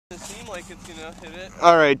seem like it's gonna hit it.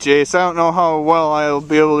 Alright, Jace, I don't know how well I'll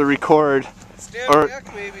be able to record. Stand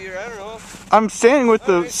back maybe, or I don't know. I'm standing with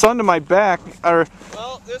the sun to my back.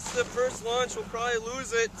 Well, this is the first launch. We'll probably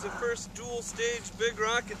lose it. It's the first dual stage big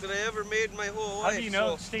rocket that I ever made in my whole life. How do you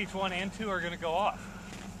know stage 1 and 2 are going to go off?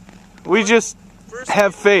 We just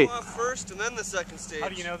have faith. Go off first and then the second stage. How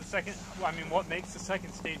do you know the second? Well, I mean, what makes the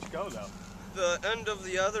second stage go though? The end of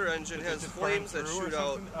the other engine has flames that shoot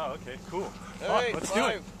out. Oh, okay, cool. All right, let's 5, do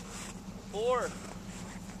it. 4,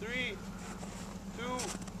 3, 2,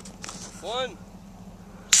 1.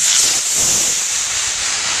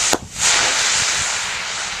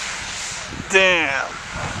 Damn.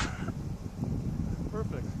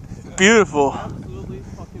 Perfect. Beautiful. Absolutely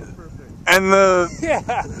fucking perfect. And the... Yeah,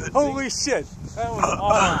 holy shit. That was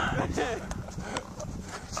awesome.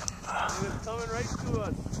 And it's coming right to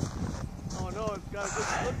us. Oh no, it's got a good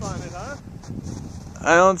flip on it, huh?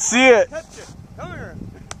 I don't see it. Catch it. Come here.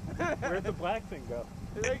 Where'd the black thing go?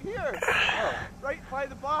 Right here. Oh, right by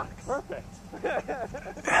the box. Perfect.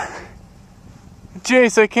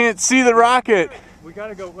 Jace, I can't see the rocket. We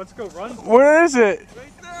gotta go, let's go run. Where is it?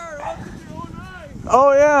 Right there. Look with your own eye.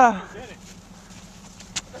 Oh yeah. I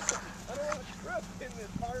don't want to trip in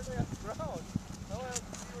this hard ass ground. I want to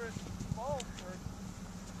see where it falls first.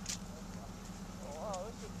 Oh wow,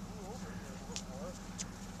 this is cool over here a little more.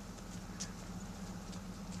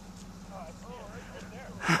 Oh, I see it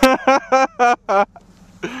right there.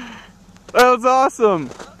 That was awesome.